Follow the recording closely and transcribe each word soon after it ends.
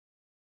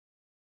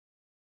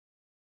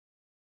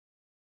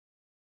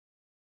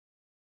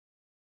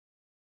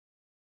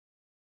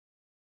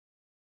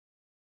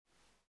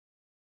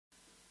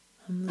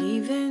I'm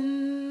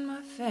leaving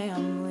my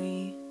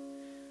family,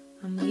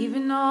 I'm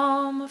leaving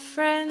all my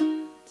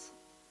friends.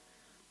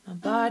 My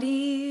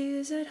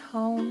body's at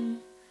home,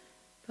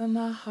 but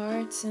my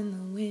heart's in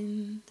the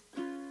wind,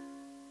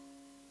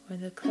 where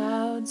the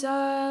clouds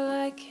are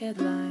like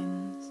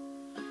headlines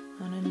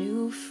on a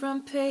new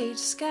front page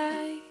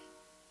sky.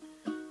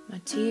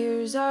 My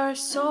tears are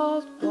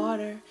salt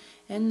water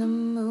and the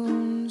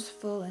moon's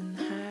full and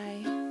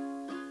high.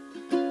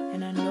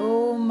 And I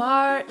know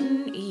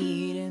Martin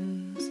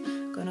Eden's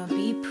gonna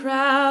be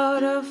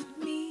proud of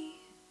me.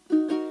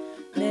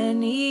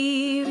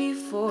 Many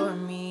before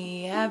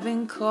me have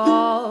been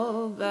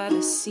called by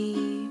the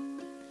sea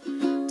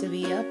to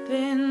be up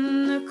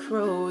in the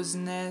crow's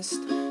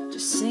nest,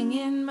 just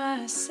singing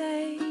my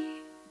say.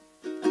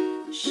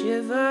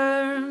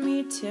 Shiver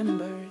me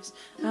timbers,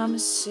 I'm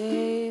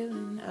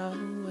a-sailing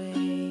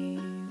away.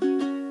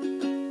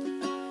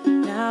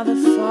 Now the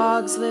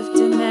fog's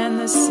lifting and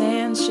the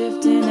sand's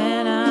shifting,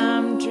 and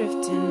I'm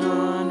drifting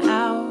on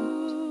out.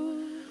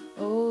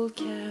 Old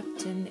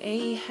Captain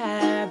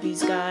Ahab,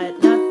 he's got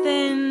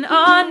nothing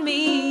on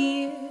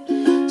me,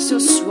 so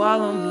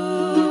swallow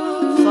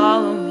me,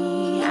 follow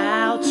me,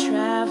 I'll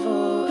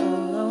travel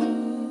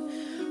alone.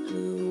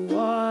 Blue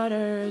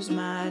water's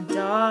my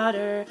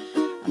daughter,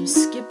 I'm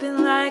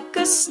skipping like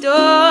a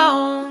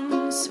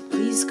stone, so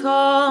please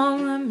call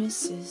my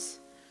missus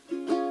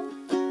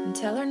and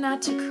tell her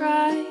not to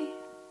cry,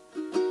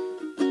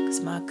 'cause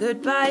my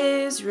goodbye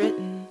is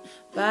written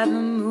by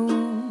the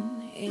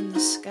moon in the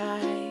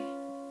sky.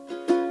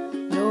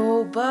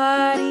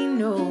 Nobody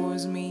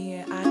knows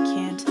me, I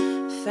can't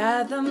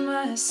fathom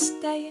my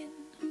staying.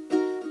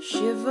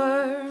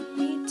 Shiver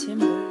me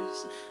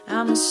timbers,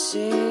 I'm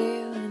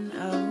a-sailing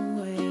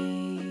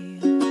away.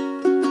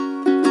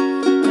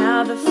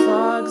 Now the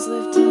fog's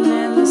lifting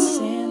and the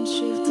sand's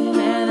shifting,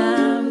 and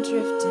I'm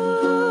drifting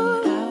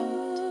on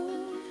out.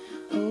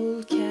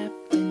 Old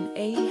Captain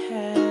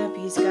Ahab,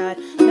 he's got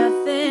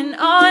nothing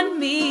on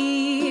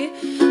me,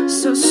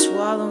 so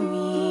swallow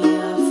me,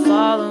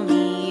 follow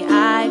me,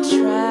 I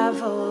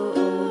travel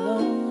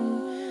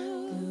alone.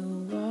 Blue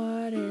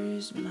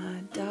water's my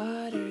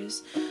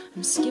daughters,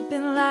 I'm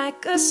skipping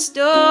like a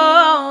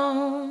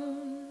stone.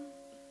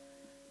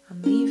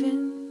 I'm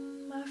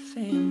leaving my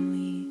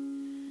family,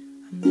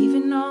 I'm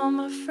leaving all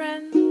my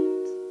friends.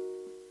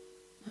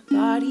 My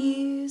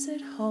body's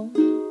at home,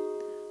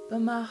 but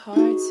my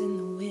heart's in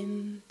the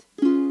wind,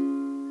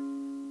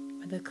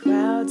 where the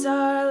clouds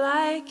are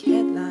like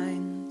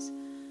headlines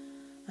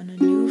on a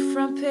new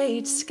front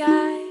page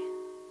sky.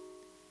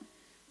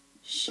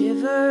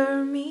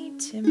 Shiver me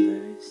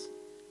timbers,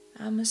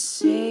 I'm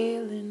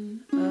a-sailing